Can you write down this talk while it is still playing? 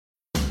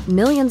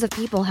Millions of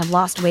people have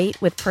lost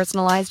weight with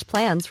personalized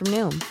plans from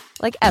Noom.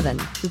 Like Evan,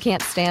 who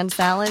can't stand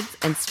salads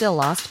and still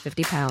lost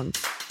 50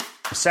 pounds.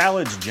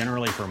 Salads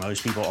generally for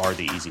most people are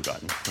the easy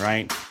button,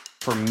 right?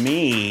 For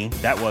me,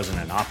 that wasn't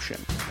an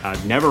option.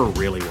 I never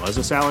really was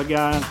a salad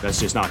guy. That's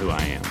just not who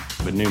I am.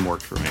 But Noom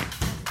worked for me.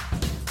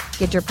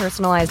 Get your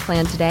personalized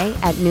plan today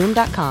at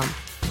Noom.com.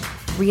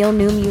 Real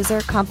Noom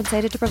user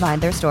compensated to provide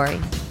their story.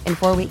 In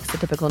 4 weeks, the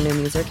typical Noom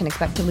user can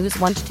expect to lose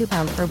 1 to 2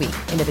 pounds per week.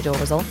 Individual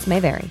results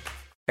may vary.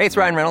 Hey, it's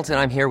Ryan Reynolds, and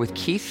I'm here with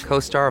Keith,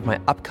 co-star of my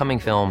upcoming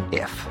film,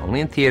 If,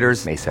 only in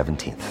theaters May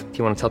 17th. Do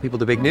you want to tell people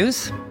the big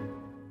news?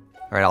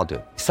 All right, I'll do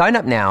it. Sign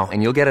up now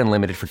and you'll get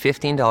unlimited for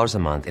 $15 a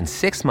month and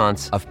 6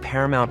 months of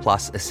Paramount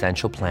Plus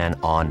Essential Plan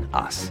on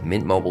us.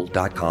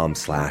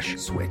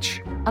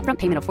 MintMobile.com/switch. Upfront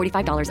payment of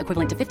 $45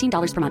 equivalent to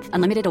 $15 per month.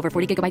 Unlimited over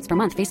 40 gigabytes per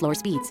month. Face lower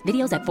speeds.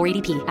 Videos at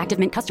 480p. Active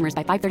Mint customers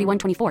by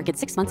 531.24 get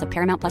 6 months of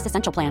Paramount Plus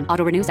Essential Plan.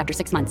 Auto renews after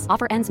 6 months.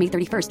 Offer ends May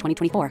 31st,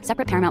 2024.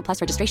 Separate Paramount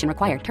Plus registration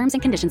required. Terms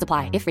and conditions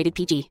apply if rated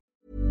PG.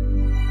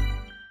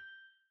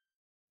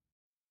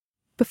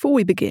 Before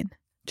we begin,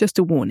 just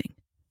a warning.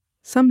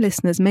 Some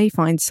listeners may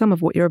find some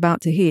of what you're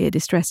about to hear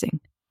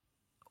distressing.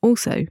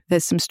 Also,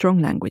 there's some strong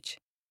language.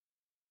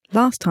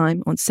 Last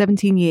time on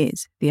 17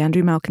 Years, the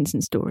Andrew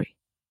Malkinson story.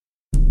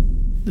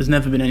 There's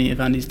never been any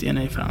of Andy's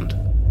DNA found.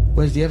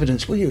 Where's the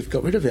evidence? Well, you've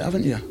got rid of it,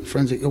 haven't you?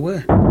 Forensic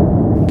aware.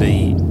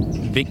 The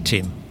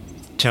victim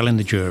telling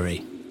the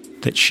jury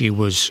that she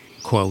was,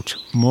 quote,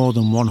 more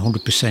than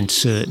 100%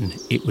 certain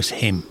it was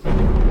him.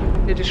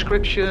 The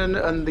description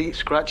and the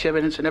scratch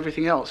evidence and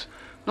everything else,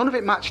 none of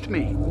it matched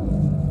me.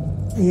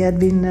 He had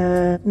been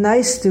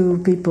nice to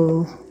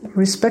people,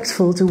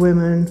 respectful to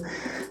women.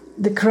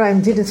 The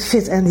crime didn't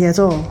fit Andy at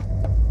all.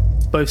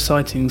 Both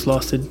sightings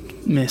lasted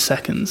mere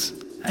seconds,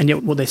 and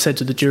yet what they said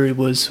to the jury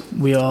was,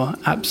 we are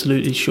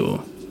absolutely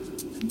sure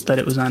that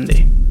it was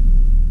Andy.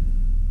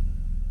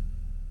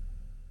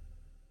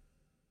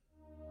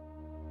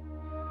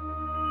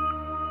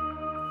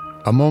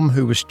 A mum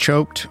who was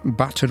choked,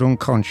 battered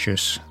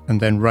unconscious and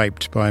then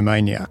raped by a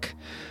maniac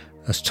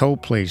has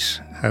told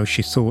police how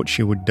she thought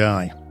she would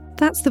die.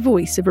 That's the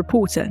voice of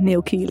reporter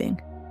Neil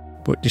Keeling.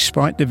 But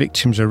despite the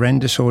victim's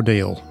horrendous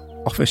ordeal,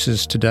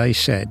 officers today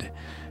said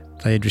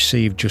they had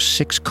received just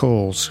 6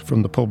 calls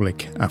from the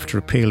public after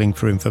appealing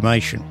for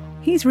information.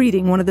 He's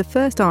reading one of the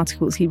first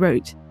articles he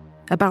wrote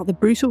about the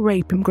brutal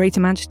rape in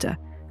Greater Manchester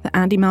that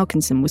Andy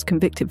Malkinson was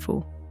convicted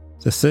for.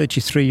 The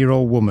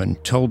 33-year-old woman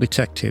told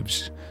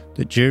detectives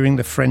that during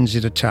the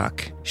frenzied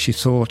attack, she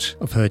thought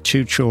of her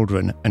 2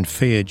 children and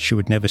feared she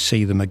would never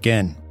see them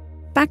again.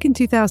 Back in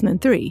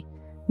 2003,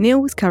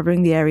 Neil was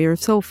covering the area of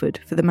Salford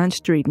for the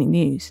Manchester Evening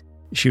News.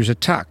 She was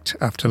attacked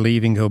after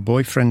leaving her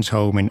boyfriend's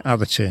home in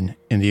Atherton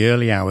in the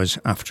early hours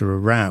after a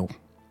row.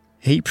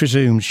 He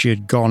presumed she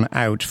had gone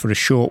out for a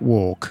short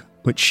walk,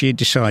 but she had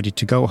decided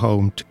to go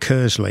home to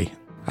Kersley.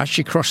 As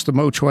she crossed the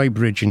motorway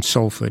bridge in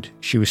Salford,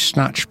 she was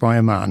snatched by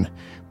a man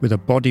with a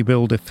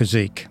bodybuilder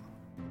physique.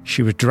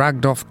 She was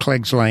dragged off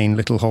Cleggs Lane,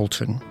 Little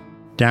Holton,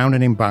 down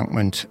an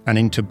embankment and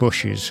into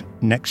bushes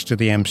next to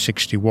the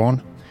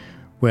M61,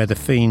 where the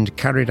fiend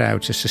carried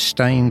out a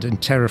sustained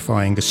and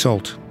terrifying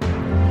assault.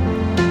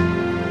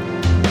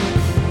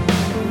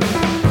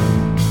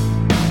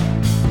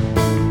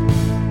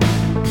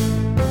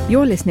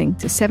 You're listening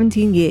to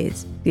 17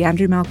 Years, the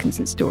Andrew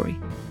Malkinson story,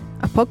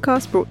 a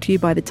podcast brought to you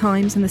by The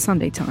Times and The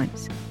Sunday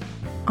Times.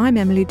 I'm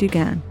Emily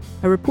Dugan,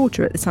 a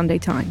reporter at The Sunday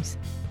Times.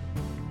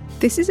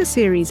 This is a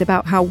series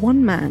about how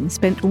one man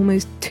spent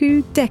almost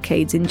 2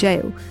 decades in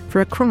jail for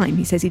a crime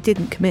he says he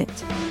didn't commit.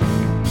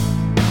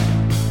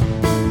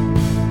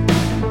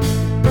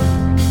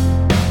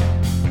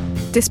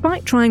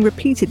 Despite trying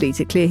repeatedly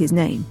to clear his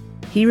name,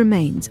 he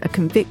remains a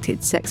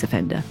convicted sex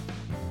offender.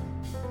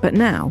 But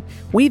now,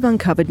 we've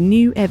uncovered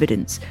new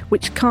evidence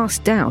which casts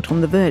doubt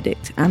on the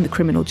verdict and the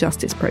criminal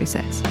justice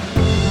process.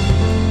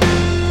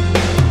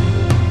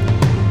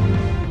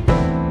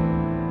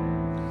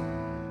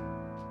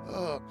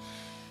 Oh,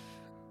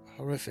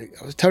 horrific.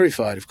 I was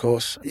terrified, of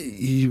course.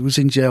 He was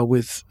in jail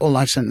with all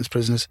life sentence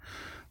prisoners,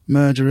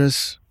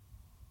 murderers,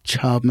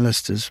 child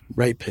molesters,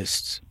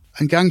 rapists,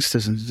 and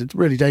gangsters, and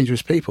really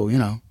dangerous people, you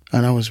know.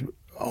 And I was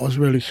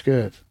really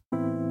scared.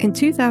 In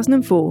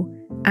 2004,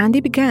 Andy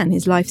began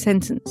his life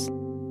sentence.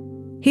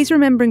 He's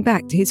remembering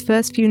back to his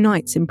first few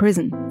nights in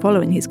prison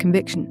following his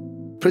conviction.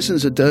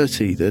 Prisons are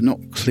dirty, they're not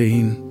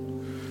clean.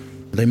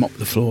 They mop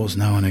the floors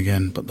now and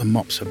again, but the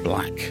mops are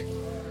black.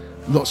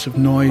 Lots of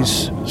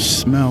noise,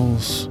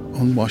 smells,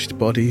 unwashed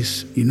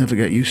bodies. You never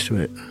get used to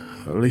it.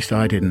 At least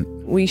I didn't.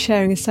 Were you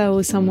sharing a cell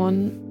with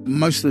someone?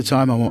 Most of the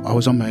time I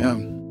was on my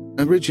own.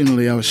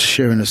 Originally I was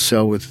sharing a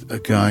cell with a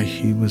guy.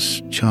 He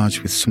was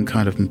charged with some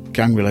kind of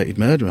gang-related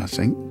murder, I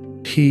think.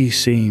 He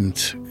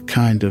seemed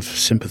kind of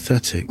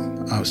sympathetic.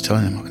 I was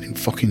telling him I didn't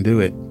fucking do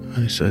it.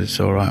 And he said, it's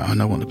all right, I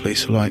know what the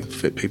police are like.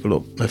 Fit people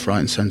up, left, right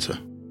and centre.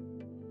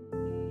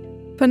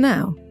 For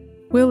now,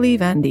 we'll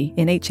leave Andy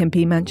in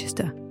HMP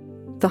Manchester,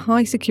 the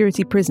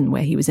high-security prison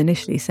where he was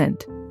initially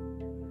sent.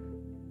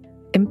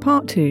 In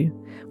part 2,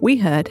 we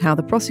heard how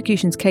the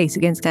prosecution's case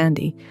against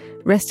Andy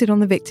rested on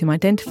the victim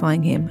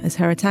identifying him as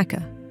her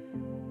attacker.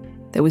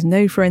 There was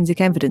no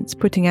forensic evidence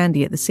putting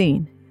Andy at the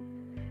scene.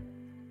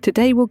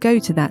 Today we'll go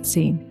to that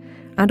scene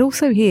and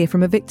also hear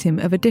from a victim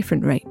of a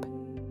different rape.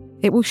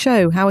 It will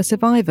show how a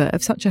survivor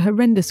of such a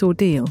horrendous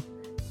ordeal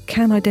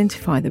can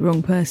identify the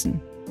wrong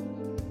person.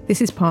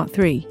 This is part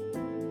 3,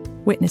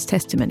 Witness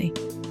Testimony.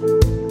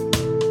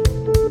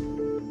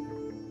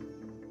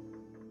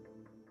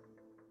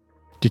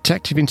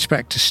 Detective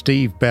Inspector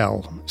Steve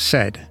Bell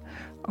said,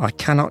 "I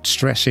cannot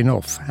stress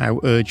enough how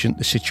urgent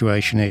the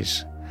situation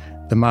is.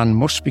 The man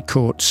must be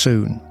caught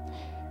soon.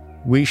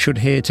 We should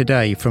hear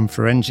today from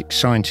forensic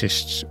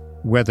scientists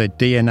whether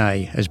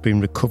DNA has been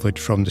recovered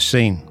from the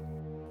scene."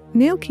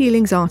 Neil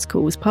Keeling's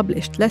article was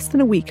published less than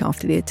a week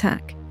after the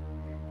attack.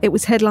 It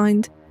was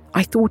headlined,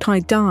 "I thought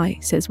I'd die,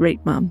 says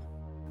rape mum."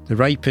 The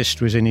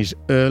rapist was in his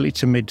early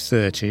to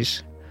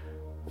mid-30s,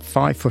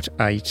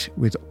 5'8"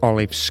 with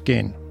olive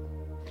skin.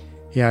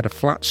 He had a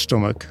flat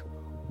stomach,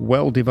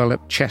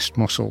 well-developed chest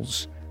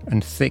muscles,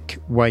 and thick,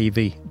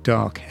 wavy,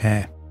 dark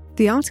hair.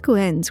 The article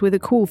ends with a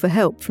call for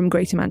help from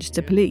Greater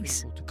Manchester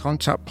Police. To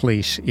contact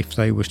police if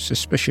they were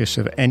suspicious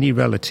of any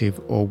relative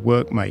or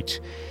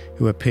workmate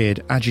who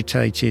appeared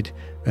agitated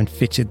and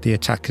fitted the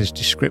attacker's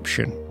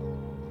description.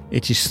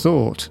 It is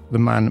thought the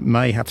man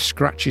may have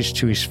scratches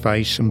to his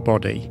face and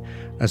body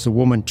as the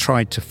woman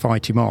tried to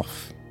fight him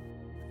off.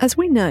 As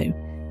we know,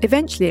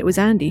 eventually it was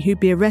Andy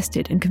who'd be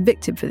arrested and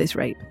convicted for this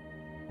rape.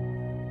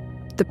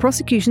 The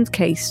prosecution's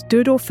case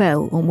stood or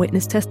fell on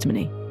witness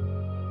testimony.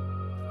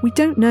 We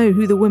don't know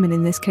who the woman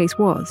in this case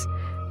was,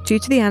 due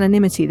to the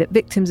anonymity that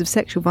victims of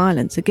sexual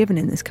violence are given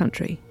in this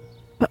country.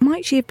 But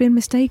might she have been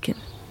mistaken?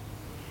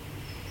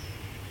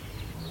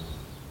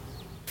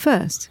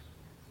 First,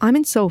 I'm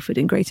in Salford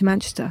in Greater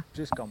Manchester.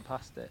 Just gone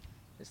past it.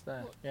 It's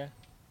there. Yeah,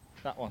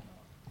 that one.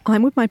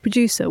 I'm with my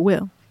producer,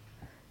 Will.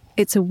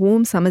 It's a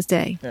warm summer's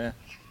day. Yeah,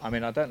 I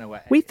mean, I don't know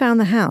where... We found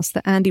the house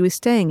that Andy was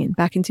staying in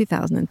back in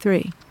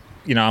 2003.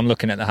 You know, I'm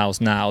looking at the house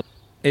now.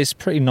 It's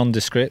pretty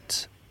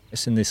nondescript.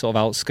 It's in the sort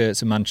of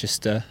outskirts of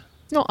Manchester.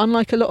 Not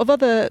unlike a lot of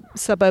other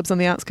suburbs on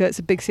the outskirts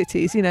of big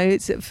cities. You know,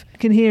 it's you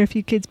can hear a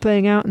few kids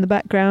playing out in the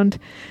background,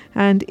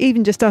 and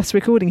even just us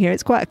recording here,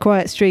 it's quite a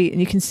quiet street, and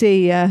you can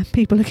see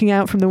people looking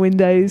out from the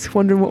windows,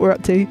 wondering what we're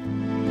up to.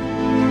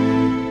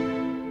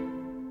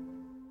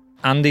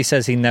 Andy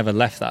says he never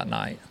left that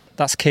night.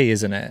 That's key,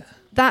 isn't it?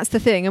 That's the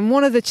thing. And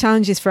one of the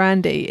challenges for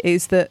Andy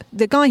is that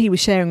the guy he was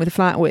sharing with a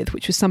flat with,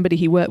 which was somebody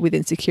he worked with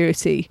in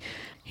security,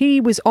 he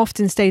was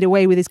often stayed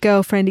away with his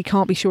girlfriend. He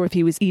can't be sure if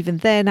he was even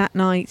there that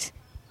night.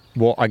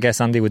 What I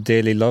guess Andy would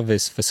dearly love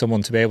is for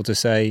someone to be able to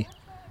say,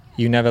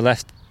 you never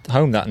left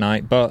home that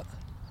night, but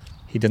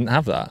he didn't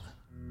have that.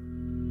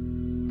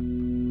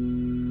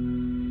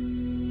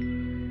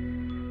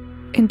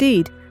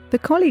 Indeed, the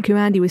colleague who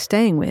Andy was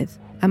staying with,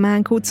 a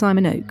man called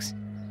Simon Oakes,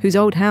 whose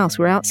old house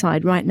we're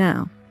outside right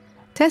now,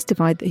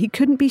 testified that he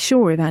couldn't be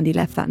sure if Andy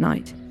left that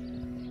night.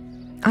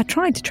 I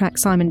tried to track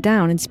Simon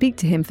down and speak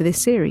to him for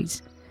this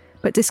series,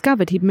 but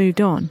discovered he'd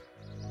moved on,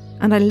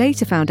 and I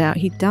later found out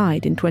he'd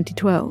died in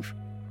 2012.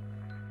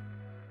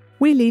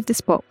 We leave the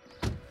spot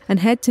and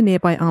head to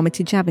nearby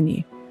Armitage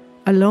Avenue,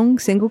 a long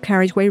single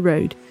carriageway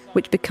road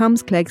which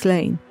becomes Cleggs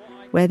Lane,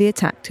 where the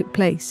attack took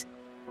place.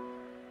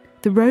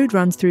 The road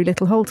runs through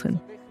Little Holton,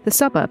 the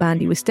suburb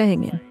Andy was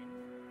staying in,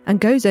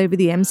 and goes over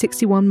the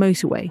M61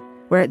 motorway,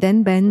 where it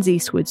then bends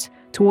eastwards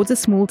towards a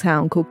small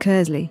town called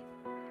Kersley.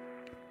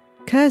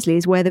 Kersley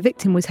is where the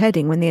victim was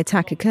heading when the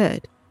attack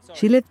occurred.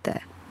 She lived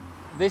there.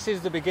 This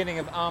is the beginning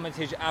of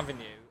Armitage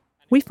Avenue.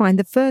 We find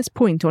the first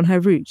point on her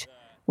route,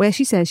 where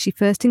she says she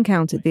first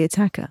encountered the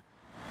attacker.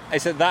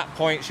 It's at that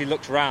point she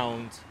looked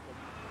round.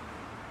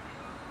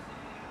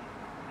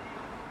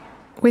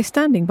 We're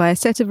standing by a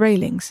set of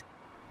railings.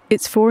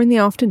 It's 4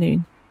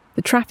 p.m,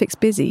 the traffic's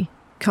busy,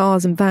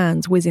 cars and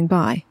vans whizzing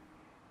by.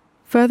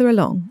 Further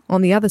along,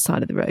 on the other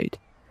side of the road,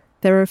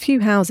 there are a few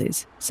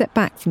houses set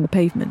back from the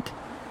pavement.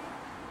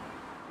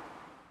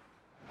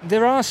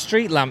 There are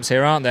street lamps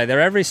here, aren't there? They're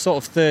every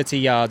sort of 30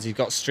 yards you've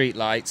got street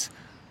lights.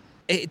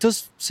 It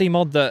does seem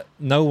odd that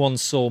no one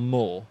saw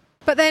more.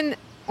 But then,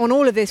 on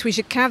all of this, we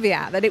should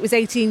caveat that it was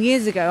 18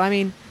 years ago. I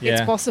mean, Yeah.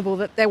 It's possible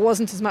that there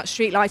wasn't as much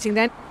street lighting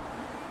then.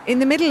 In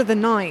the middle of the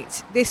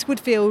night, this would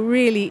feel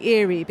really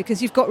eerie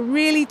because you've got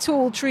really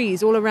tall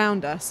trees all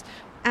around us.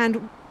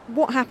 And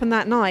what happened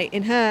that night,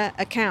 in her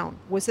account,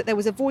 was that there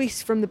was a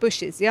voice from the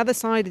bushes, the other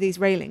side of these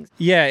railings.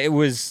 Yeah, it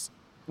was,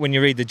 when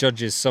you read the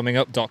judge's summing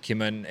up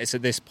document, it's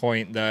at this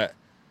point that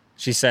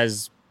she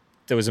says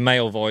there was a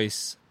male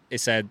voice. It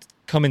said,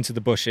 "Come into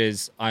the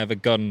bushes, I have a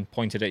gun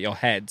pointed at your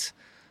head."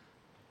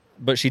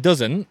 But she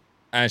doesn't,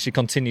 and she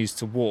continues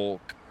to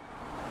walk.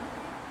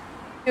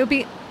 It would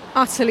be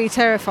utterly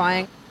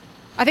terrifying.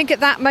 I think at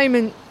that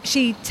moment,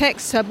 she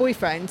texts her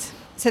boyfriend.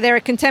 So there are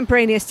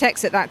contemporaneous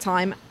texts at that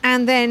time.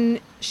 And then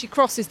she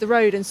crosses the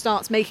road and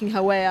starts making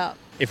her way up.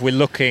 If we're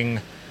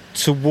looking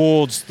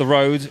towards the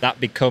road, that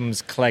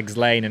becomes Cleggs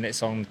Lane, and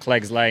it's on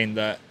Cleggs Lane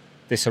that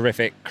this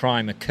horrific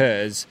crime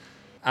occurs.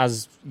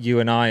 as you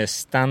and I are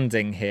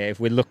standing here, if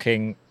we're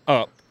looking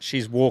up,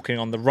 she's walking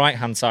on the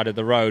right-hand side of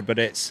the road, but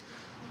it's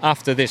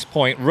after this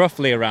point,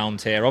 roughly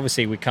around here.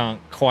 Obviously, we can't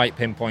quite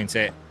pinpoint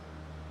it.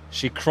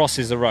 She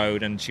crosses the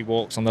road and she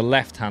walks on the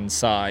left-hand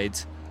side,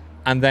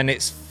 and then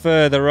it's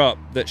further up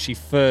that she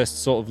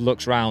first sort of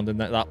looks round,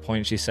 and at that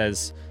point she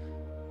says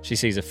she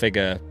sees a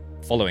figure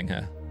following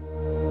her.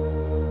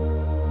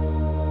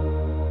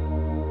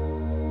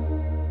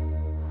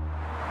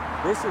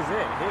 This is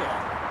it here.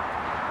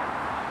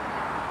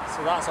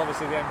 So that's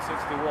obviously the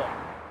M61.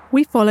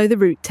 We follow the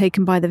route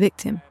taken by the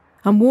victim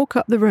and walk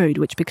up the road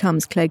which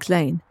becomes Clegg's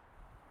Lane.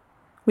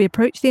 We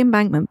approach the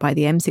embankment by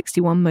the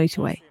M61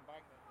 motorway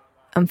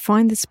and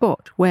find the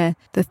spot where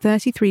the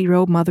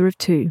 33-year-old mother of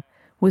two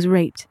was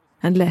raped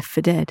and left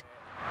for dead.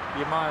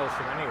 You're miles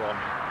from anyone.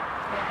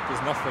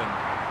 There's nothing.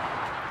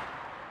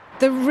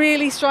 The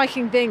really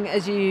striking thing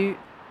as we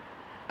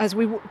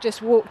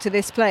just walk to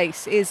this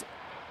place is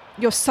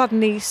you're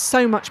suddenly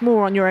so much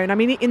more on your own. I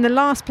mean, in the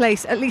last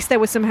place, at least there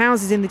were some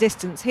houses in the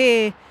distance.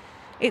 Here,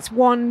 it's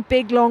one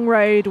big long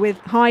road with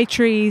high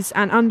trees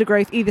and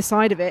undergrowth either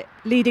side of it,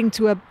 leading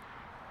to a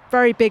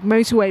very big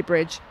motorway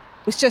bridge.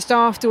 It was just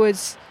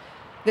afterwards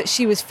that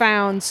she was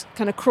found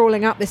kind of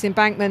crawling up this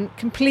embankment,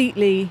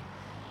 completely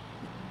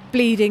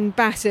bleeding,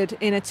 battered,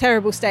 in a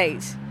terrible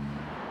state.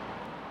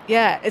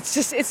 Yeah,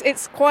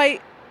 it's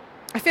quite,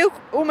 I feel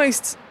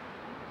almost,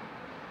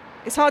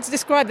 it's hard to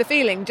describe the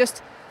feeling,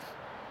 just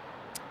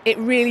it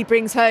really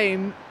brings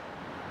home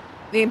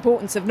the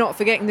importance of not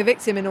forgetting the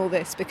victim in all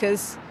this,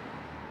 because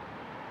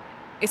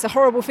it's a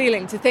horrible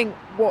feeling to think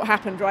what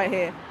happened right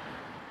here.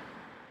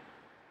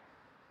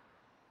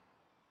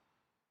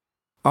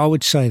 I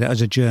would say that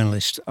as a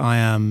journalist, I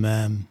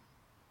am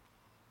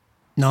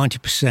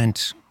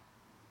 90%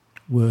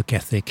 work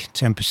ethic,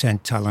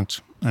 10%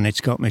 talent, and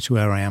it's got me to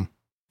where I am.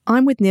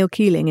 I'm with Neil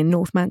Keeling in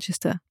North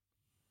Manchester.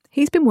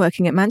 He's been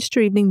working at Manchester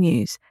Evening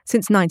News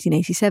since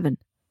 1987.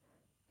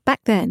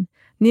 Back then,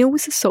 Neil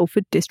was a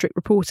Salford district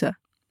reporter,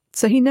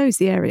 so he knows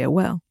the area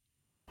well.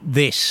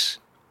 This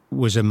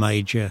was a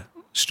major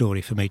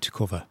story for me to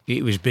cover.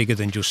 It was bigger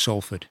than just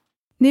Salford.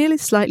 Neil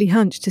is slightly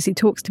hunched as he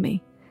talks to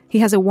me. He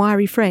has a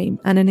wiry frame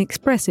and an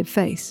expressive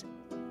face.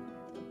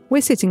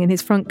 We're sitting in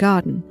his front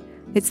garden.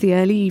 It's the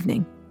early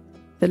evening.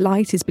 The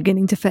light is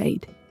beginning to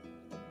fade.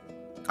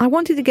 I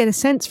wanted to get a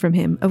sense from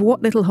him of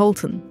what Little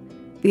Holton,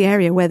 the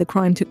area where the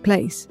crime took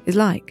place, is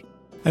like.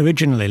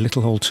 Originally,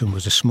 Little Holton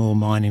was a small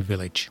mining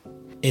village.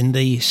 In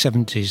the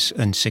 70s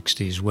and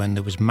 60s, when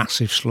there was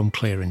massive slum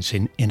clearance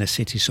in inner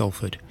city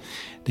Salford,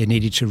 they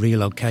needed to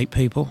relocate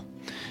people.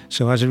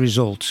 So as a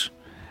result,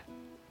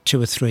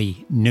 2 or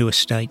 3 new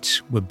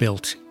estates were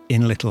built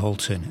in Little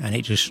Holton, and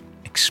it just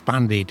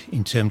expanded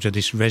in terms of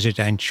this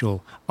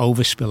residential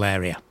overspill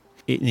area.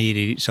 It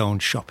needed its own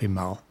shopping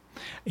mall,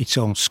 its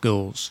own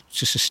schools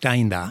to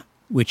sustain that,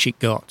 which it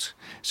got.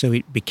 So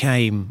it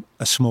became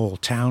a small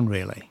town,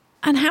 really.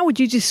 And how would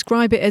you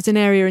describe it as an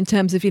area in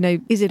terms of,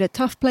 is it a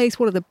tough place?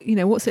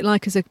 What's it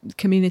like as a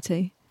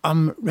community?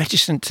 I'm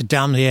reticent to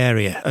damn the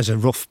area as a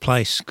rough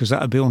place, because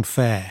that would be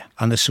unfair.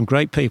 And there's some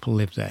great people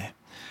live there.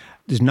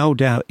 There's no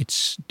doubt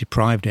it's a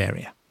deprived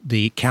area.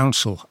 The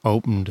council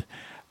opened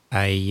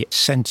a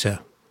centre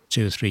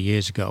 2 or 3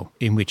 years ago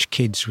in which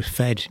kids were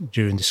fed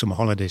during the summer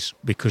holidays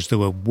because they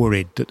were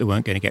worried that they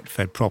weren't going to get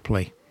fed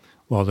properly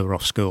while they were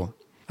off school.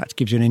 That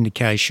gives you an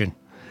indication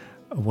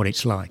of what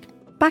it's like.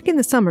 Back in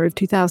the summer of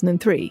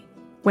 2003,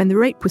 when the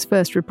rape was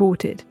first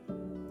reported,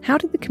 how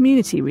did the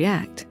community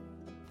react?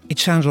 It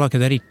sounds like a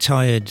very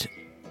tired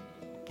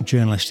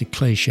journalistic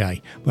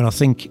cliche, but I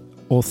think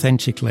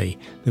authentically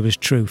there was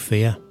true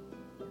fear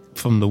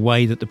from the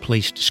way that the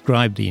police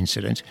described the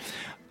incident.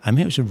 I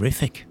mean, it was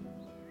horrific.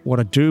 What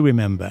I do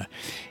remember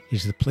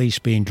is the police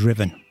being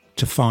driven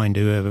to find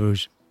whoever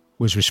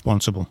was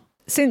responsible.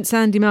 Since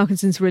Andy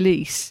Malkinson's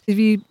release, have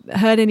you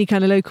heard any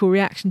kind of local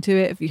reaction to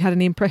it? Have you had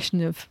any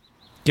impression of...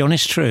 The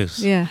honest truth?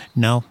 Yeah.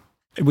 No.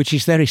 Which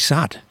is very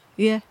sad.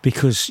 Yeah.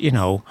 Because,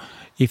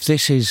 if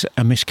this is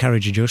a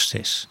miscarriage of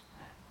justice,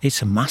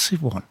 it's a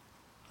massive one.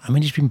 I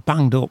mean, he's been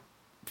banged up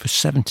for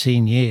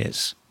 17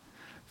 years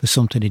for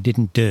something he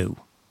didn't do,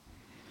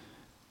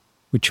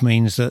 which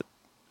means that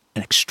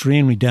an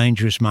extremely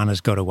dangerous man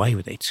has got away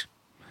with it.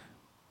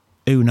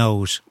 Who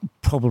knows,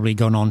 probably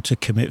gone on to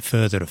commit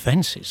further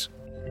offences.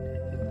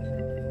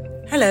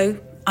 Hello,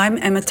 I'm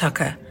Emma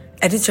Tucker,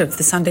 editor of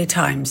The Sunday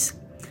Times.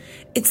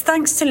 It's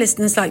thanks to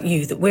listeners like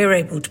you that we're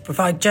able to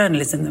provide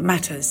journalism that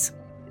matters.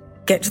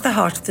 Get to the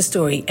heart of the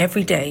story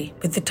every day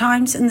with The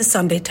Times and The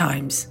Sunday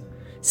Times.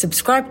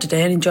 Subscribe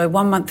today and enjoy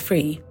 1 month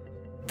free.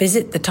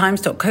 Visit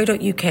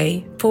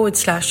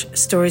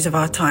thetimes.co.uk/stories of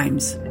our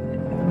times.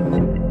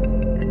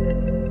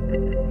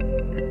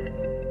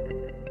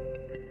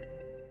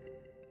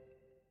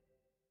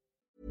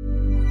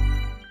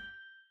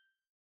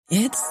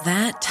 It's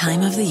that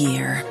time of the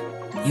year.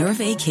 Your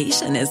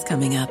vacation is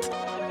coming up.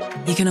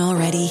 You can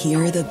already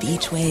hear the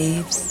beach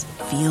waves,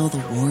 feel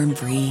the warm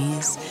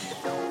breeze,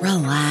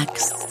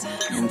 relax,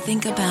 and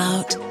think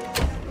about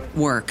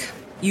work.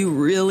 You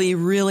really,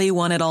 really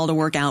want it all to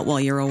work out while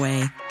you're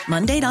away.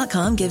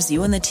 Monday.com gives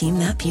you and the team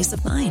that peace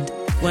of mind.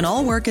 When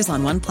all work is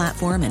on one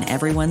platform and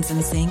everyone's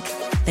in sync,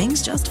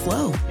 things just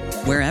flow.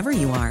 Wherever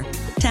you are,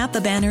 tap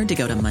the banner to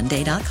go to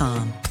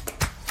Monday.com.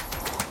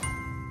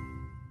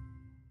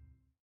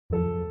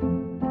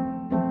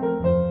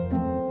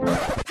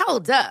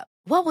 Hold up.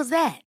 What was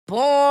that?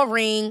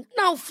 Boring.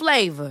 No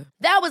flavor.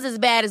 That was as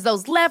bad as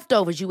those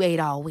leftovers you ate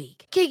all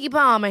week. Keke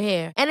Palmer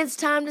here, and it's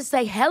time to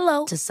say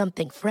hello to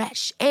something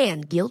fresh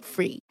and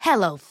guilt-free.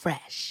 Hello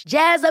Fresh.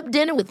 Jazz up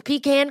dinner with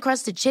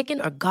pecan-crusted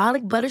chicken or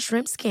garlic butter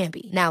shrimp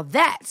scampi. Now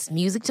that's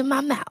music to my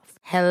mouth.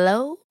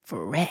 Hello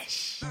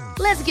Fresh.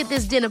 Let's get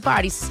this dinner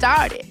party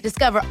started.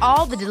 Discover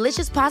all the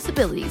delicious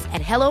possibilities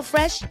at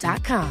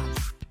HelloFresh.com.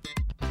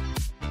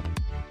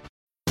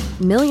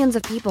 Millions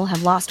of people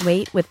have lost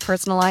weight with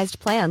personalized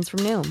plans from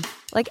Noom.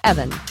 Like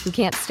Evan, who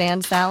can't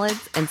stand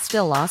salads and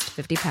still lost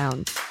 50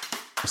 pounds.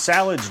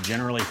 Salads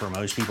generally for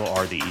most people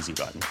are the easy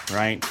button,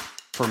 right?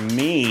 For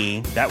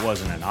me, that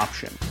wasn't an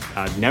option.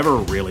 I never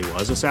really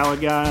was a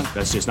salad guy.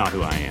 That's just not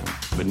who I am.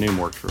 But Noom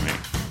worked for me.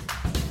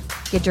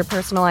 Get your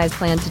personalized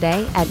plan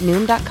today at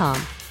Noom.com.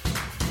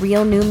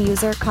 Real Noom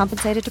user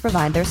compensated to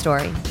provide their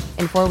story.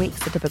 In 4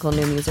 weeks, the typical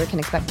Noom user can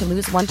expect to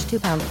lose 1 to 2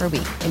 pounds per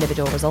week.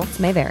 Individual results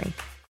may vary.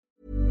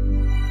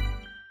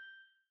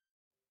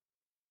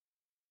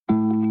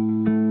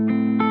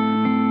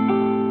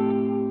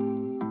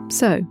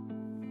 So,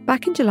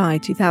 back in July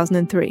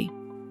 2003,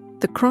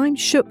 the crime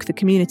shook the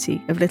community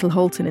of Little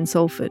Holton in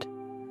Salford,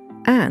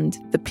 and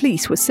the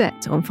police were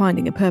set on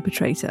finding a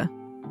perpetrator.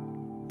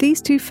 These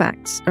two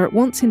facts are at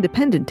once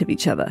independent of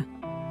each other,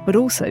 but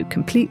also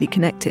completely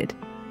connected.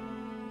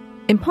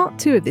 In part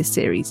 2 of this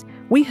series,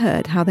 we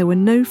heard how there were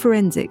no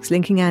forensics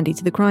linking Andy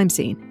to the crime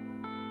scene.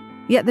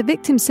 Yet the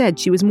victim said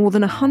she was more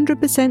than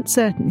 100%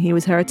 certain he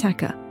was her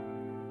attacker.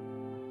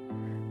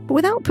 But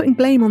without putting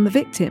blame on the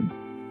victim,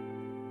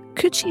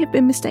 could she have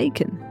been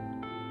mistaken?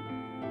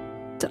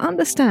 To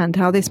understand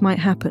how this might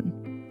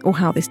happen, or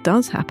how this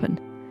does happen,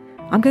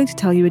 I'm going to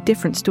tell you a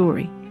different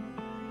story.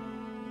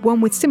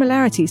 One with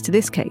similarities to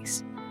this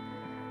case,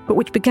 but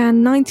which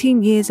began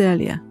 19 years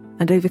earlier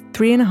and over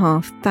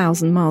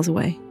 3,500 miles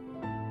away.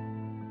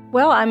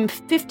 Well, I'm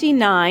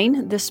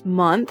 59 this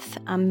month.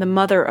 I'm the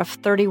mother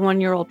of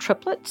 31-year-old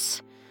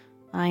triplets.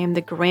 I am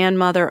the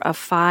grandmother of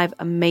 5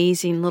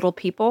 amazing little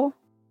people.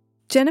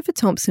 Jennifer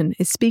Thompson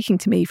is speaking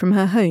to me from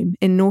her home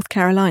in North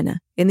Carolina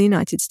in the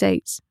United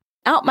States.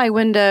 Out my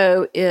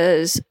window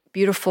is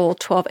beautiful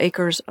 12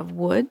 acres of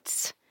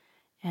woods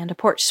and a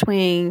porch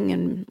swing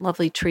and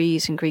lovely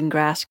trees and green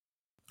grass.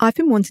 I've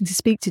been wanting to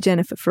speak to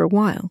Jennifer for a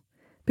while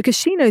because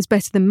she knows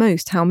better than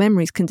most how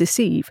memories can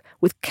deceive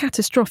with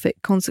catastrophic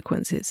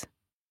consequences.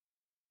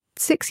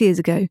 6 years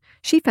ago,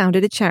 she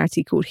founded a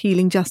charity called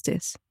Healing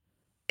Justice.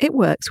 It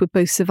works with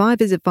both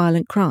survivors of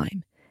violent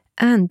crime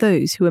and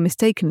those who are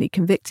mistakenly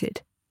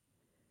convicted.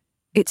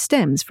 It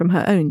stems from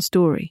her own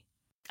story.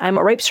 I'm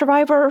a rape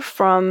survivor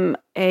from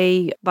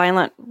a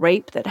violent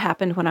rape that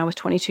happened when I was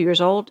 22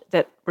 years old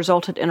that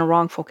resulted in a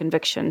wrongful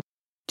conviction.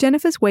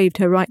 Jennifer's waived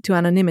her right to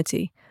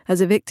anonymity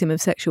as a victim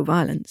of sexual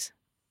violence.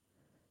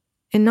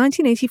 In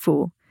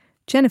 1984,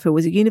 Jennifer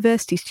was a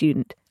university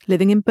student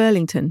living in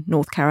Burlington,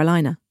 North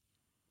Carolina.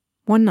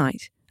 One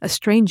night, a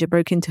stranger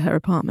broke into her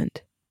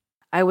apartment.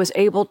 I was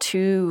able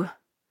to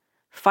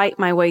fight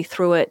my way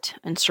through it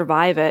and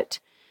survive it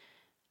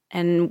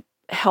and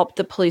help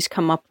the police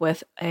come up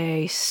with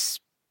a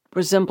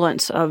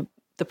resemblance of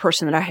the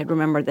person that I had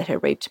remembered that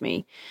had raped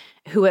me,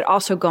 who had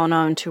also gone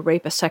on to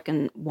rape a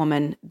second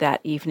woman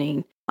that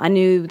evening. I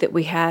knew that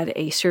we had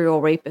a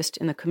serial rapist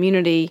in the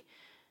community.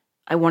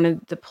 I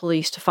wanted the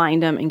police to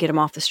find him and get him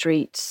off the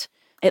streets.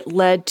 It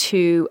led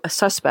to a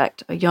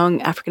suspect, a young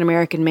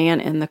African-American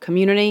man in the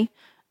community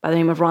by the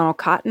name of Ronald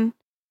Cotton.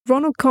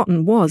 Ronald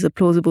Cotton was a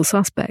plausible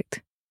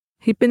suspect.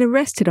 He'd been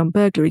arrested on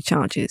burglary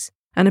charges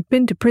and had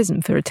been to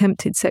prison for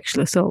attempted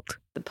sexual assault.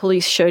 The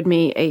police showed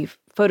me a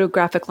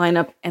photographic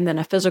lineup and then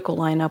a physical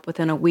lineup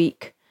within a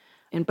week.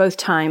 In both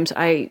times,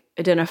 I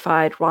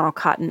identified Ronald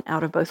Cotton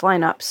out of both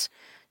lineups,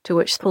 to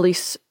which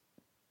police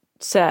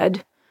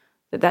said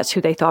that that's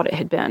who they thought it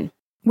had been.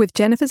 With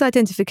Jennifer's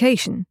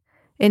identification,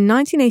 in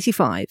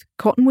 1985,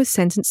 Cotton was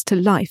sentenced to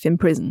life in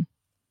prison.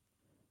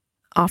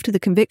 After the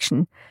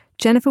conviction,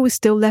 Jennifer was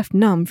still left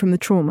numb from the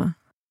trauma.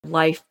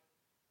 Life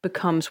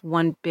becomes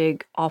one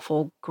big,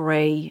 awful,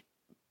 gray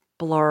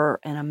blur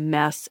and a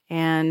mess.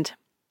 And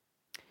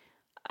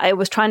I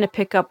was trying to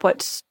pick up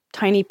what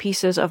tiny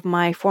pieces of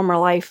my former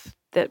life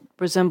that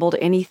resembled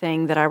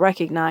anything that I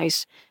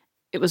recognized.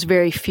 It was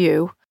very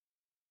few.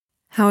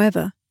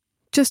 However,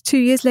 just 2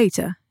 years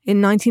later,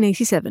 in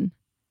 1987,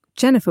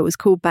 Jennifer was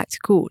called back to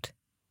court.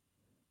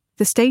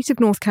 The state of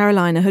North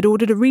Carolina had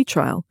ordered a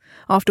retrial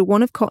after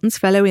one of Cotton's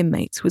fellow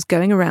inmates was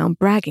going around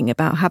bragging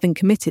about having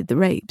committed the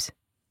rapes.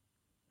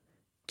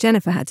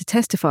 Jennifer had to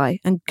testify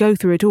and go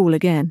through it all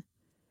again.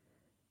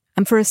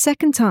 And for a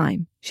second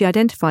time, she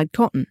identified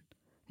Cotton,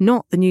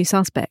 not the new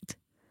suspect,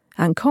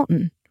 and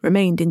Cotton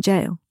remained in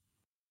jail.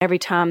 Every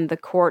time the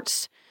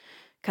courts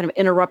kind of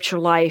interrupt your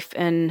life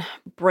and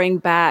bring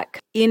back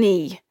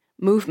any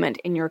movement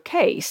in your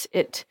case.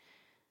 It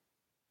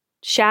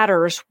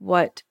shatters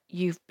what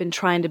you've been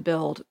trying to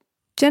build.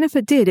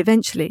 Jennifer did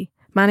eventually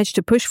manage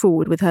to push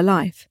forward with her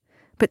life,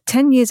 but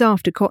 10 years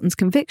after Cotton's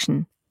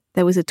conviction,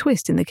 there was a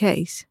twist in the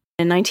case.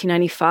 In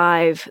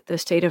 1995, the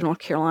state of North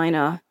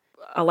Carolina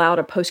allowed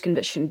a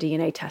post-conviction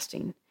DNA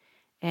testing,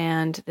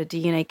 and the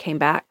DNA came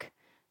back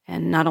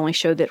and not only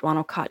showed that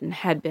Ronald Cotton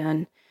had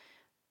been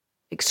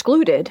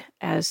excluded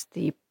as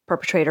the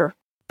perpetrator,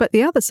 but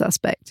the other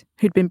suspect,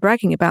 who'd been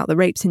bragging about the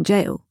rapes in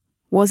jail,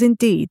 was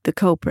indeed the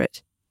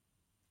culprit.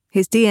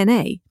 His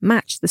DNA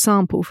matched the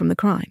sample from the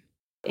crime.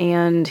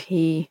 And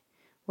he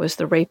was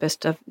the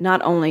rapist of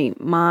not only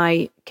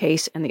my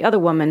case and the other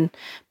woman,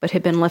 but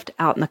had been left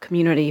out in the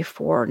community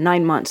for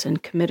 9 months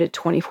and committed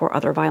 24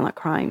 other violent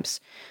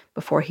crimes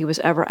before he was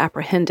ever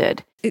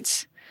apprehended.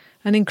 It's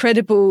an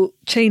incredible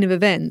chain of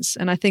events,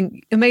 and I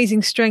think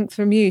amazing strength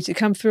from you to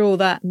come through all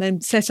that and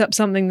then set up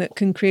something that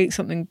can create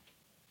something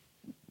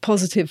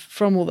positive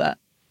from all that.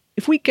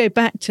 If we go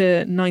back to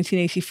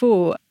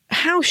 1984,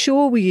 how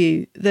sure were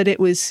you that it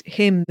was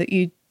him that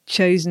you'd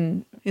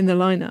chosen in the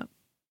lineup?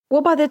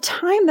 Well, by the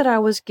time that I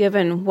was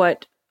given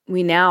what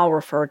we now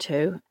refer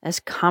to as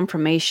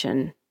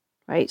confirmation,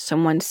 right?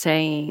 Someone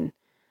saying,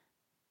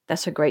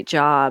 that's a great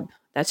job,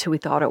 that's who we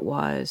thought it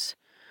was.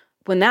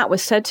 When that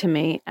was said to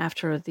me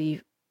after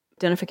the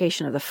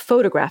identification of the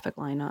photographic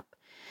lineup,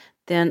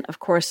 then, of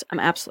course, I'm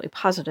absolutely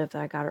positive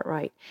that I got it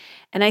right.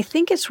 And I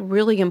think it's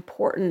really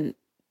important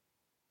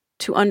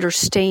to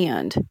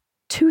understand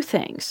two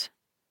things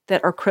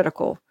that are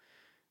critical.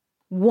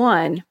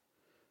 One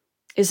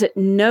is that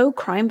no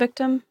crime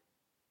victim,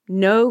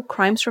 no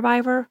crime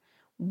survivor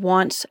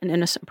wants an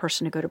innocent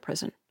person to go to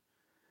prison.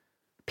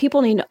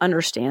 People need to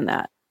understand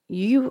that.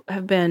 You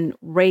have been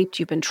raped,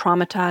 you've been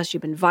traumatized,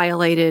 you've been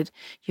violated,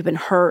 you've been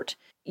hurt.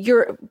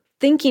 You're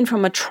thinking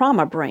from a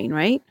trauma brain,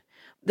 right?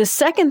 The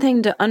second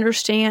thing to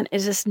understand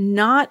is it's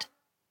not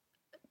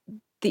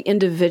the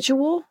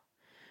individual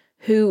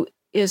who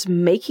is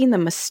making the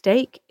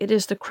mistake. It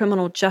is the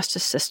criminal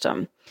justice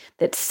system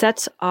that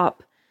sets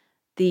up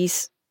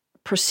these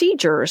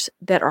procedures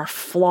that are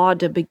flawed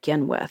to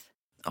begin with.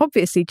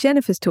 Obviously,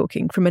 Jennifer's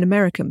talking from an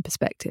American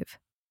perspective.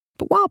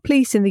 But while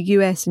police in the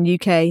US and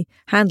UK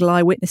handle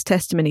eyewitness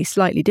testimony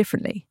slightly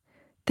differently,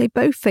 they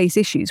both face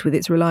issues with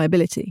its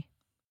reliability.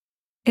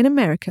 In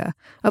America,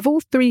 of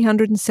all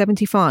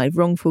 375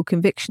 wrongful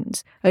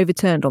convictions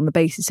overturned on the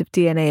basis of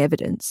DNA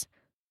evidence,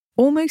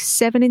 almost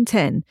 7 in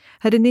 10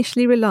 had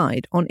initially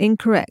relied on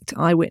incorrect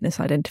eyewitness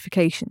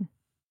identification.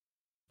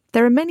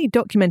 There are many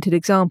documented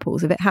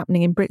examples of it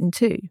happening in Britain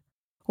too,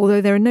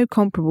 although there are no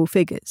comparable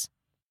figures.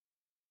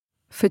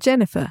 For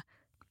Jennifer,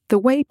 the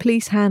way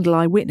police handle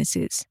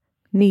eyewitnesses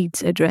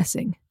needs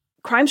addressing.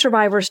 Crime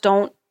survivors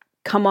don't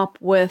come up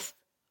with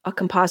a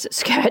composite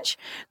sketch.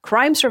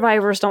 Crime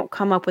survivors don't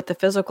come up with the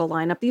physical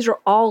lineup. These are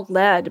all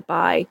led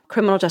by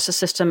criminal justice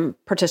system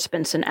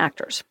participants and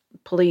actors,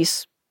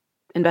 police,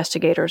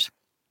 investigators.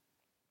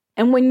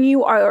 And when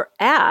you are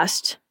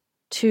asked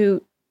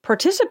to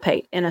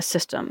participate in a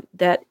system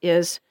that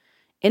is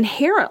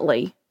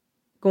inherently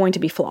going to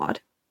be flawed,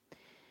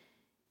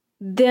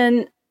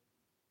 then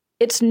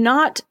it's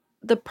not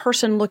the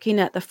person looking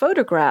at the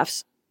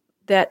photographs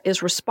that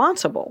is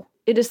responsible.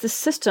 It is the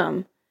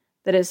system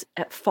that is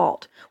at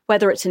fault,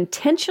 whether it's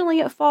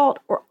intentionally at fault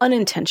or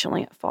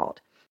unintentionally at fault.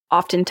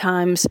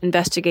 Oftentimes,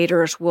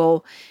 investigators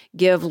will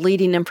give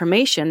leading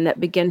information that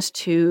begins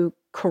to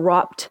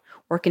corrupt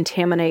or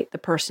contaminate the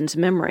person's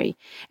memory.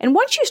 And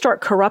once you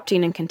start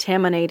corrupting and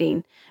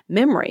contaminating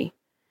memory,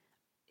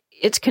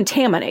 it's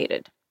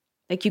contaminated.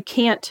 Like you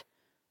can't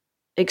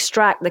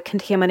extract the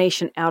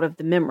contamination out of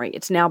the memory.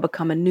 It's now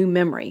become a new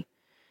memory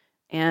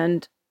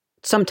and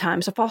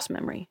sometimes a false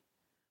memory.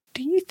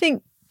 Do you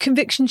think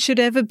conviction should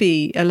ever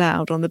be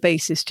allowed on the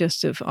basis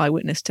just of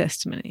eyewitness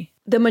testimony?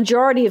 The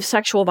majority of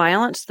sexual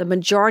violence, the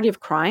majority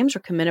of crimes are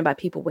committed by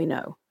people we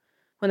know.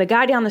 When the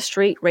guy down the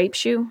street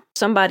rapes you,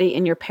 somebody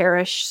in your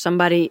parish,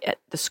 somebody at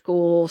the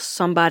school,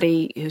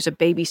 somebody who's a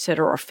babysitter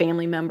or a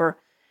family member,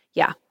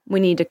 yeah, we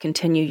need to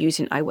continue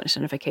using eyewitness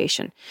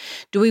identification.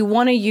 Do we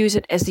want to use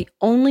it as the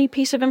only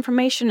piece of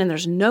information and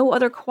there's no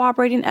other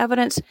corroborating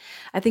evidence?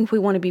 I think we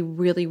want to be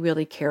really,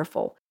 really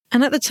careful.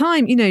 And at the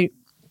time,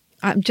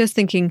 I'm just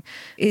thinking,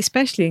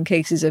 especially in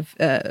cases of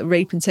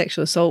rape and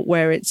sexual assault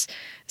where it's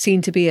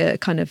seen to be a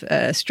kind of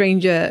a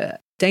stranger,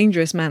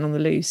 dangerous man on the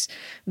loose,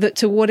 that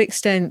to what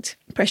extent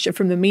pressure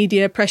from the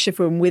media, pressure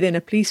from within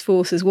a police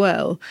force as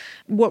well,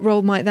 what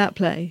role might that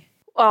play?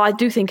 Well, I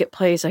do think it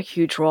plays a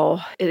huge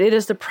role. It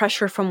is the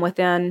pressure from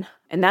within,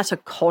 and that's a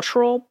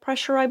cultural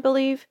pressure, I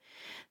believe,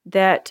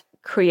 that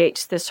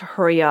creates this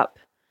hurry up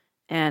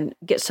and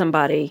get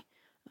somebody,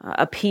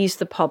 appease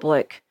the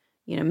public,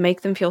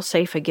 make them feel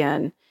safe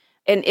again.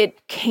 And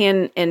it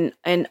can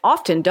and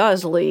often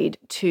does lead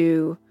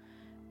to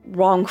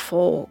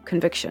wrongful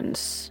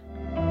convictions.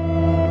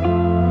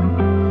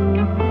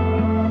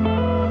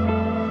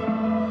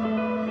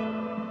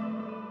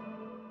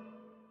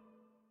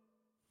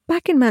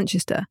 Back in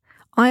Manchester,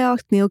 I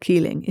asked Neil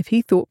Keeling if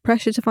he thought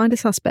pressure to find a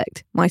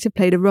suspect might have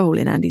played a role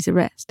in Andy's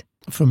arrest.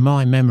 From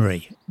my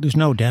memory, there's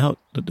no doubt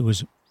that there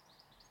was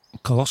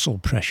colossal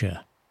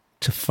pressure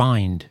to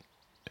find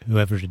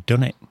whoever had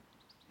done it.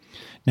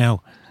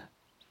 Now,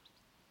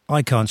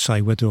 I can't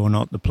say whether or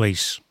not the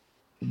police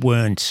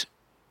weren't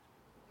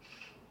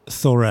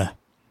thorough,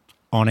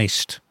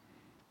 honest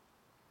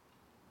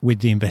with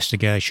the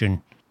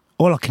investigation.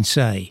 All I can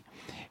say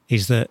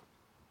is that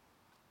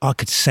I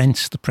could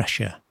sense the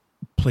pressure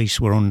police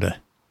were under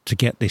to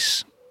get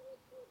this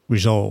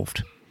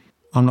resolved.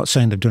 I'm not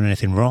saying they've done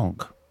anything wrong.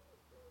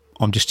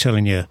 I'm just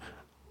telling you,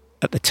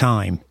 at the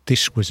time,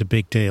 this was a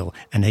big deal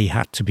and he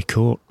had to be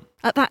caught.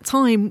 At that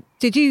time,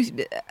 did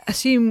you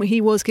assume he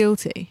was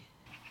guilty?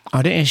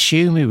 I didn't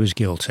assume he was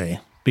guilty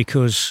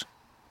because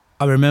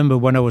I remember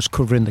when I was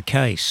covering the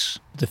case,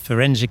 the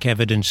forensic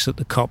evidence that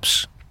the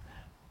cops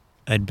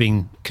had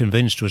been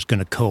convinced was going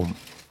to come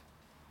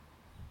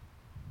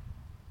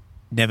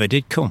never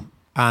did come.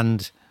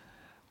 And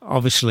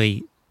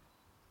obviously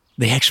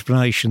the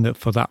explanation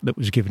that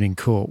was given in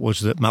court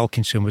was that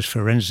Malkinson was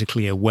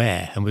forensically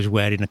aware and was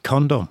wearing a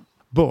condom.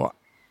 But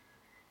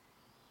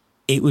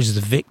it was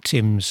the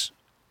victim's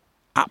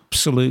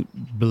absolute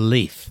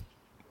belief,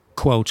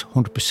 quote,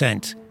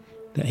 100%,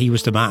 that he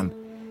was the man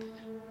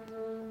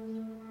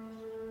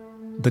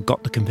that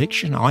got the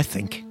conviction, I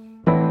think.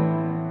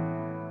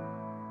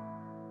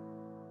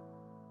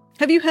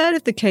 Have you heard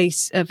of the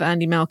case of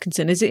Andy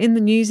Malkinson? Is it in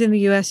the news in the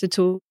US at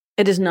all?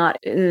 It is not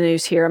in the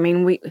news here. I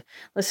mean, we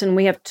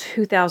have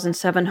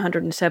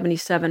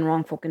 2,777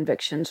 wrongful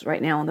convictions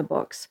right now on the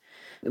books.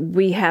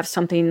 We have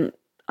something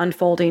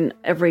unfolding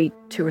every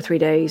 2 or 3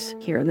 days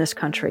here in this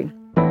country.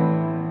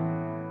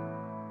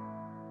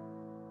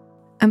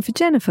 And for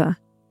Jennifer,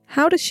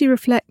 how does she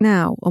reflect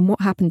now on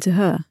what happened to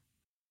her?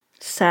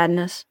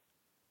 Sadness.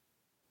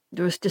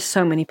 There was just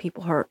so many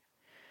people hurt.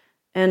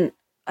 And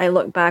I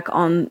look back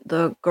on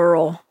the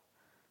girl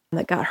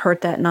that got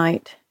hurt that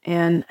night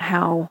and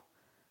how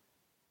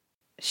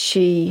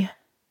she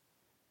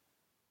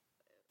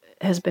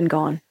has been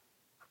gone.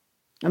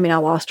 I mean, I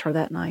lost her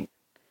that night.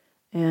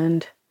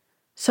 And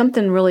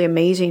something really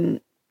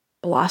amazing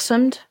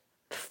blossomed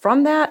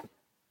from that.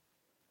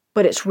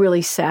 But it's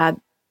really sad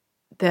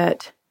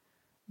that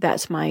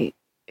that's my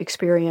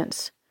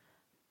experience.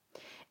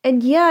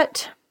 And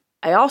yet,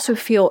 I also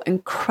feel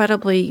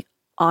incredibly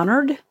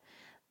honored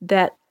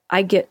that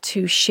I get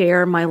to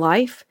share my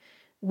life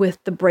with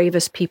the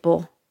bravest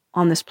people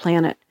on this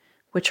planet,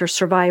 which are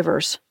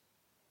survivors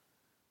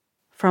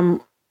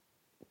from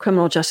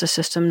criminal justice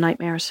system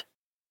nightmares.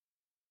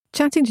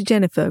 Chatting to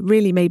Jennifer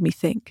really made me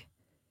think.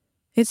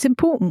 It's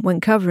important when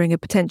covering a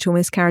potential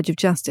miscarriage of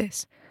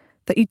justice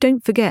that you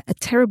don't forget a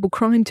terrible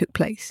crime took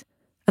place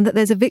and that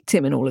there's a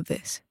victim in all of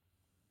this.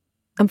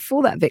 And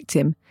for that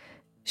victim,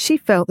 she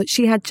felt that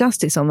she had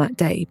justice on that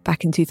day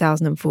back in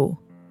 2004.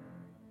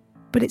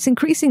 But it's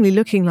increasingly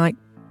looking like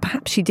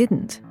perhaps she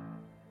didn't.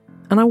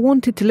 And I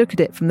wanted to look at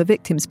it from the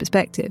victim's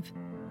perspective.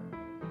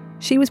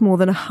 She was more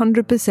than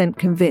 100%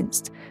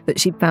 convinced that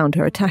she'd found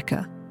her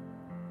attacker.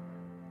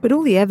 But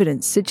all the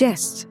evidence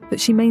suggests that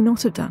she may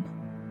not have done.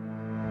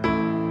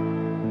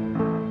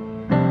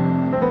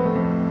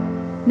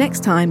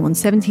 Next time on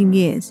 17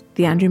 Years,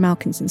 the Andrew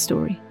Malkinson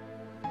story.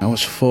 I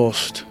was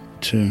forced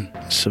to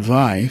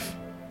survive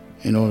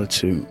in order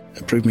to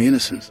prove my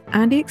innocence.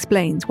 Andy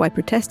explains why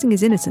protesting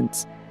his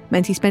innocence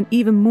meant he spent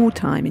even more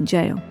time in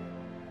jail.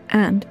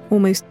 And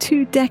almost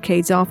 2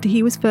 decades after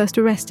he was first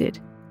arrested.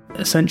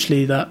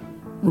 Essentially, that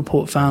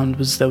report found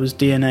was there was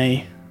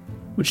DNA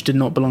which did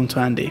not belong to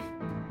Andy.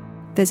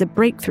 There's a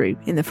breakthrough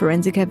in the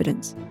forensic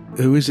evidence.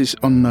 Who is this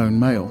unknown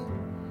male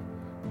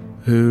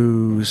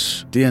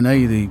whose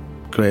DNA the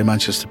Greater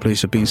Manchester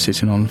Police have been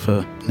sitting on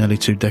for nearly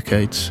 2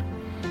 decades?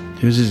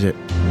 Whose is it?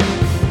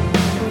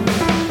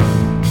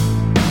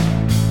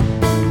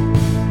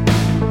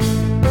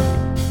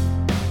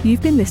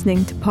 You've been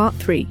listening to part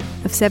 3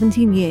 of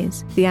 17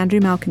 Years, the Andrew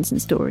Malkinson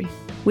story,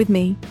 with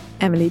me,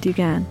 Emily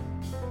Dugan.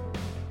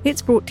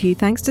 It's brought to you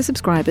thanks to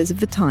subscribers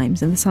of The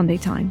Times and The Sunday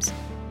Times.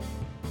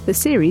 The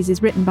series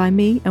is written by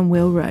me and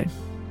Will Rowe.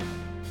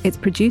 It's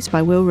produced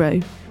by Will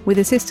Rowe, with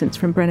assistance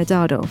from Brenna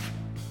Dardoff.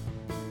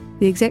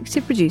 The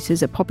executive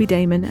producers are Poppy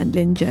Damon and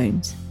Lynn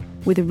Jones,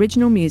 with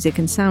original music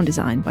and sound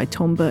design by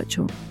Tom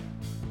Birchall.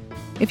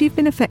 If you've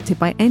been affected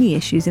by any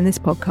issues in this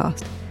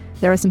podcast,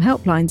 there are some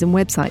helplines and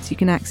websites you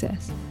can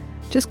access.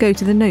 Just go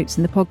to the notes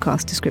in the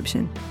podcast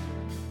description.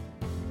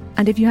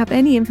 And if you have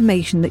any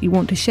information that you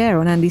want to share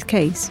on Andy's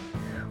case,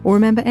 or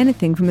remember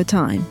anything from the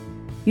time,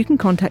 you can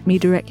contact me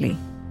directly.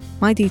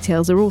 My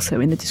details are also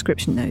in the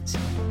description notes.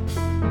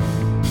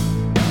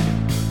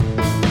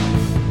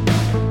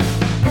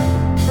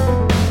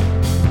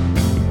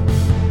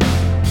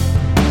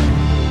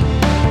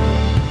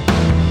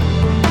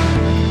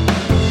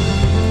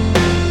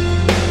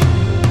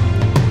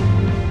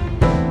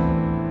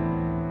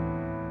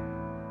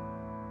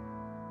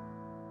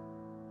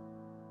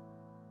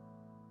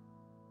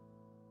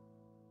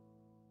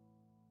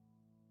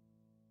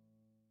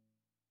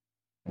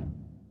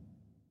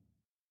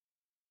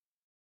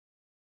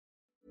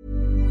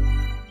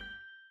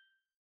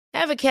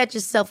 Ever catch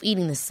yourself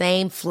eating the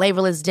same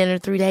flavorless dinner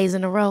 3 days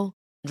in a row?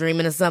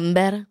 Dreaming of something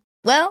better?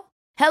 Well,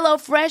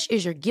 HelloFresh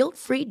is your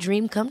guilt-free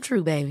dream come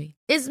true, baby.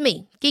 It's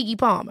me, Keke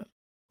Palmer.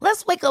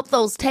 Let's wake up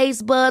those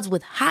taste buds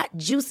with hot,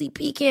 juicy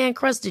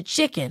pecan-crusted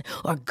chicken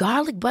or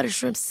garlic butter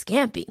shrimp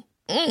scampi.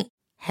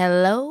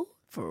 Hello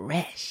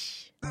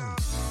Fresh.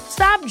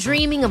 Stop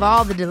dreaming of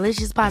all the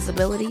delicious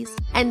possibilities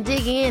and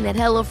dig in at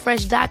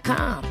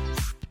HelloFresh.com.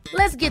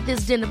 Let's get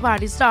this dinner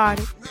party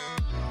started.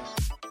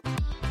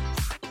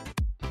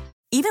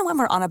 Even when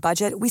we're on a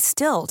budget, we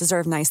still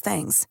deserve nice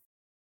things.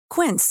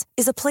 Quince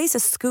is a place to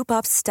scoop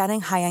up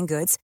stunning high-end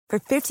goods for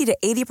 50 to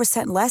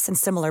 80% less than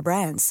similar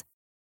brands.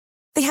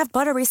 They have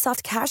buttery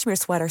soft cashmere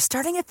sweaters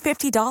starting at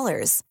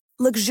 $50,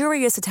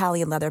 luxurious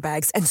Italian leather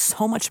bags, and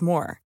so much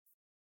more.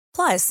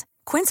 Plus,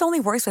 Quince only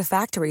works with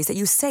factories that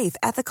use safe,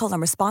 ethical, and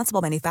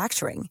responsible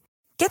manufacturing.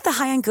 Get the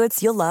high-end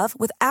goods you'll love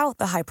without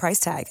the high price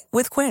tag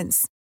with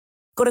Quince.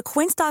 Go to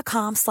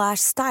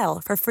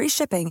quince.com/style for free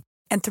shipping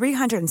and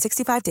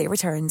 365-day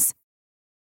returns.